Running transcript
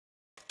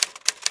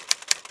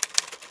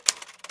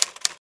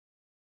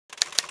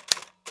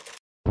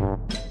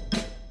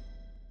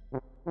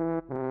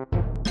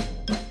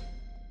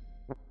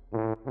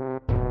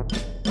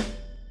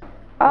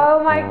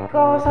my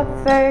gosh,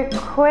 that's so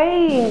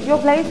quaint. Your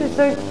place is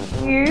so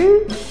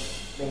cute.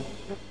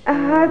 It's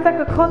like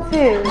a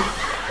cottage.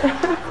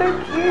 It's so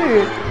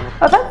cute.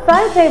 Oh, that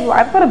side table.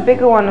 I've got a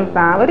bigger one of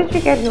that. Where did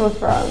you get yours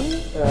from?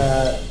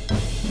 Dubai.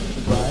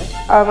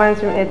 Oh, mine's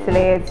from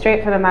Italy. It's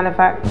straight from the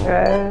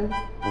manufacturer.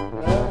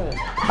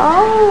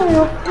 Oh,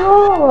 your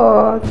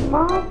floor. It's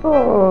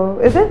marble.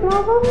 Is it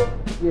marble?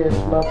 Yes,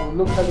 marble.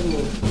 Locally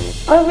made.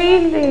 Oh,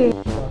 really?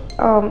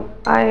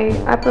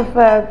 I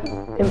prefer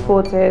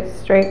imported,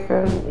 straight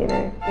from, you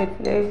know,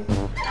 Italy.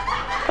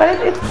 But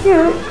it's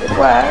cute. It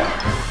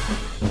works.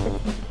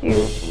 It's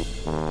cute.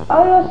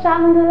 Oh, your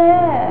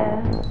chandelier.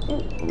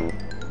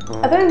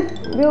 Are those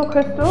real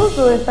crystals,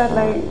 or is that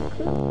like?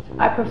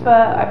 I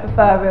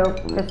prefer real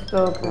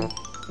crystal because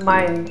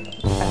mine's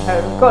at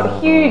home. Got a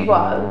huge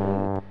one.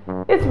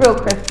 It's real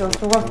crystals,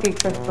 Swarovski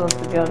crystals,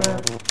 to be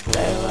honest.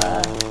 So.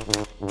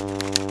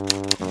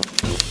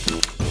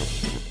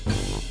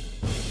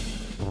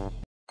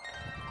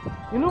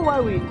 You know why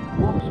we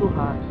work so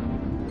hard?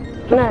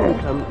 Just so we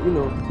can, you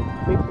know,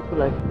 make people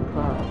like you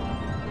proud.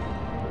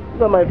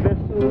 These are my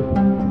vessels.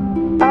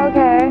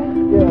 Okay.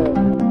 Yeah.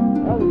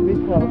 That's a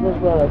big house, that's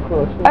right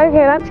across.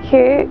 Okay, that's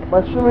cute. My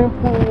swimming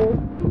pool.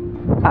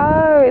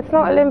 Oh, it's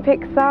not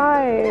Olympic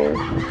size.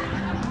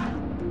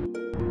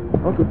 I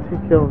want to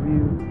take care of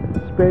you,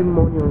 spend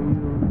money on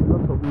you,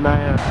 lots of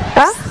naira.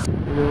 Huh?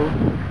 You know?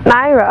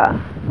 Naira?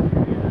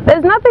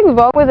 There's nothing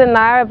wrong with a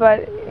naira,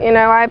 but you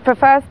know, I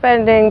prefer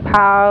spending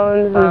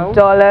pounds and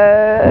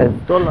dollars.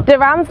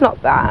 Dirham's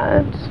not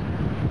bad.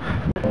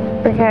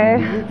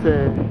 Okay. It's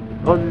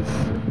all this,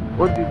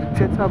 what is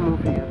the theater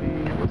movie?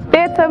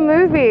 Theater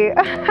movie.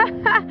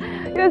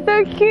 You're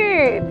so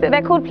cute.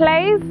 They're called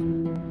plays?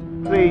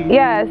 Plays?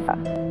 Yes.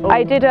 Oh.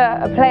 I did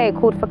a play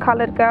called For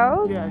Colored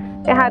Girls. Yes.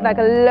 It had like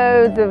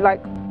loads of like,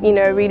 you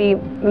know, really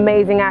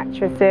amazing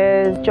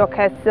actresses.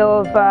 Joke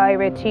Silva,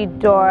 Richie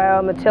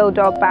Doyle,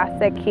 Matilda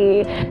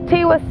Ogbaseki,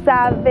 Tiwa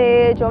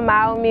Savage,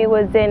 Omaumi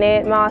was in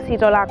it, Marcy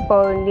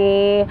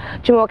Dolakboni,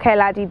 Jumoke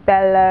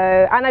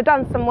Ladibello, and I've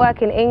done some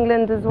work in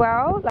England as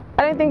well.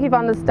 I don't think you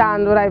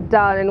understand what I've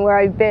done and where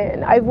I've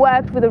been. I've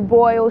worked with the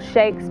Royal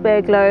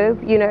Shakespeare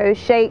Globe, you know,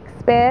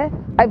 Shakespeare.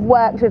 I've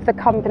worked with the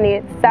company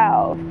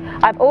itself.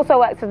 I've also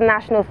worked with the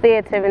National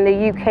Theatre in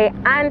the UK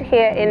and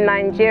here in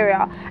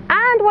Nigeria.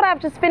 And what I've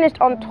just finished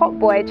on Top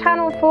Boy,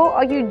 Channel 4,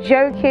 are you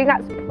joking?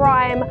 That's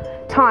prime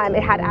time.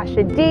 It had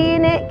Asha D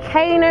in it,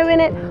 Kano in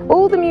it,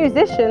 all the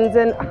musicians,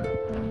 and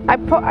I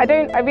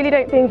really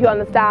don't think you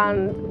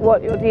understand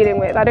what you're dealing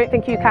with. I don't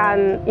think you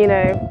can, you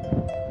know.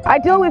 I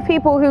deal with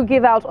people who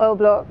give out oil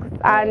blocks,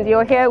 and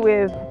you're here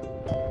with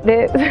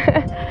this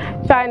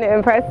trying to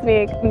impress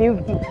me,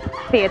 new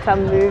theatre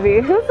movie.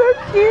 It's so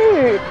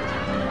cute.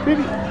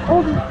 Baby,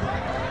 all this.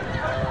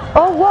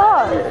 Oh,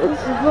 what?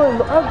 This is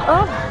not, I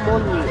have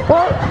money.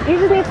 Well, you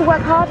just need to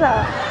work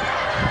harder.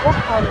 Work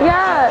harder?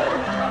 Yeah.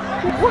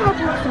 What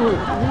happened to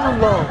real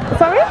love?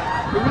 Sorry?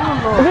 Real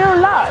love. Real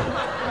love?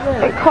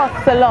 Yeah. It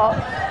costs a lot.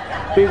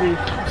 Baby,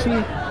 see, I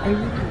need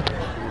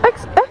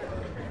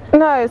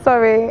no,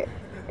 sorry.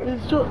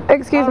 It's just,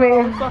 excuse me.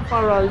 It's just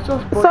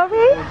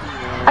sorry?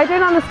 I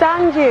don't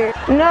understand you.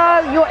 No,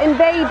 you're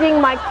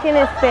invading my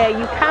kinesphere.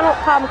 You cannot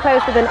come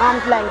closer than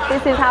arm's length.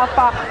 This is how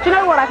far. Do you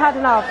know what? I've had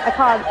enough. I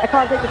can't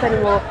take this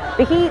anymore.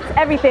 The heat,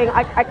 everything.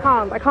 I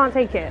can't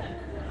take it.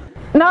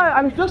 No,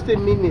 I'm just a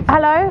minute.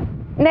 Hello?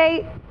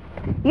 Nate?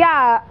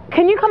 Yeah,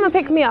 can you come and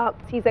pick me up?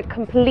 He's a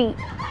complete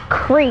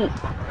creep.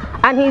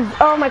 And he's,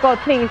 oh my God,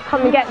 please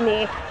come and get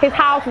me. His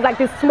house is like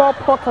this small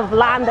plot of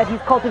land that he's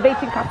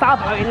cultivating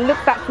cassava. It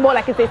looks that small,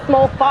 like it's a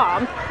small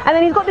farm. And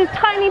then he's got this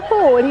tiny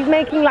pool and he's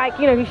making like,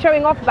 you know, he's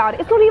showing off about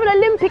it. It's not even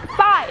Olympic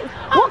size.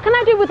 What can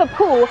I do with a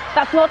pool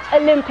that's not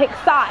Olympic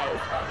size?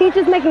 He's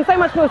just making so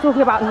much noise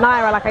talking about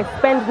naira, like I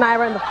spend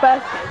naira in the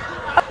first place.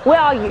 Where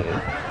are you?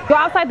 You're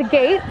outside the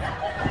gate?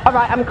 All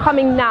right, I'm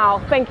coming now.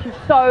 Thank you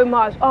so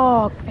much.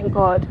 Oh, thank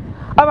God.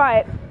 All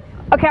right.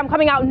 Okay, I'm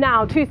coming out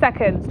now. 2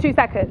 seconds, 2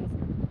 seconds.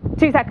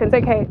 2 seconds,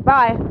 okay,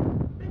 bye.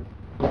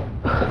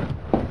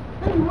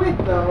 Hey, wait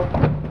now.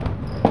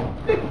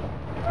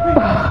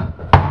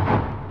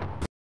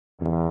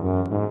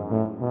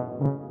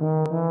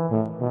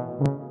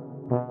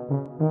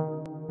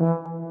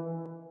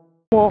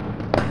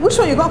 Which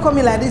one you gonna call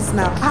me like this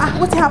now?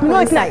 What's happening? No,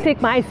 it's not take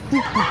my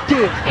seat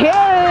today.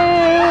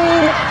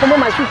 Hey! Come on,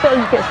 my sister,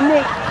 you can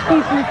snake.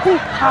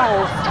 It's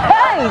house.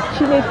 Hey!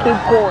 Chineke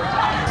God.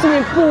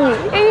 Swimming pool.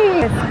 Hey!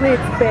 Wait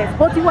first.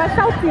 But you were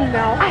shouting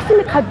now. I see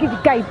me can give the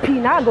guy a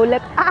pin. I go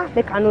like,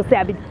 they cannot say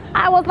a bit.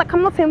 I was like,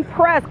 I'm not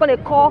impressed. Gonna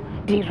call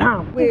the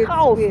ram. Wait,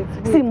 house. wait.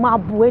 See my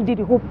boy did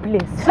the whole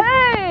place.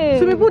 Hey!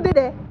 Swimming pool did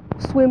there?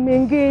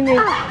 swimming in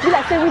it. Be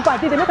like say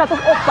everybody they make us up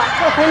back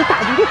up enter.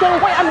 You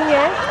don't why I'm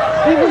here.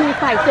 Even if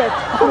I said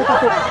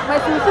My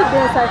sister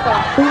dey inside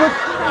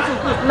fire.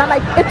 Now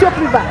like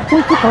Ethiopian river.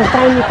 we to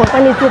concern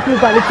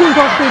Ethiopia, the thing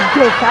just dey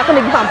there. I can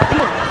give am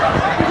pain.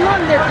 It's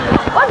not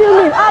late. What do you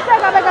mean?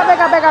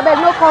 Beg,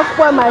 no come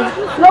spoil my,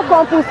 no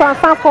come put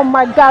sansan for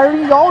my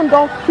garri. Your own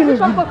don't finish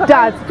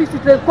that.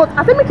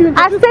 I say make you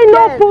I say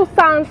no put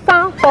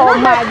sansan for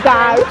my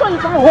garri. Which one you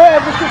can hold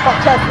everything for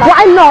chest?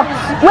 Why not?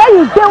 When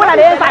you do when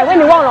I when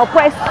you want to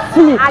oppress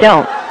me.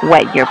 Don't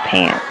wet your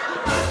pants.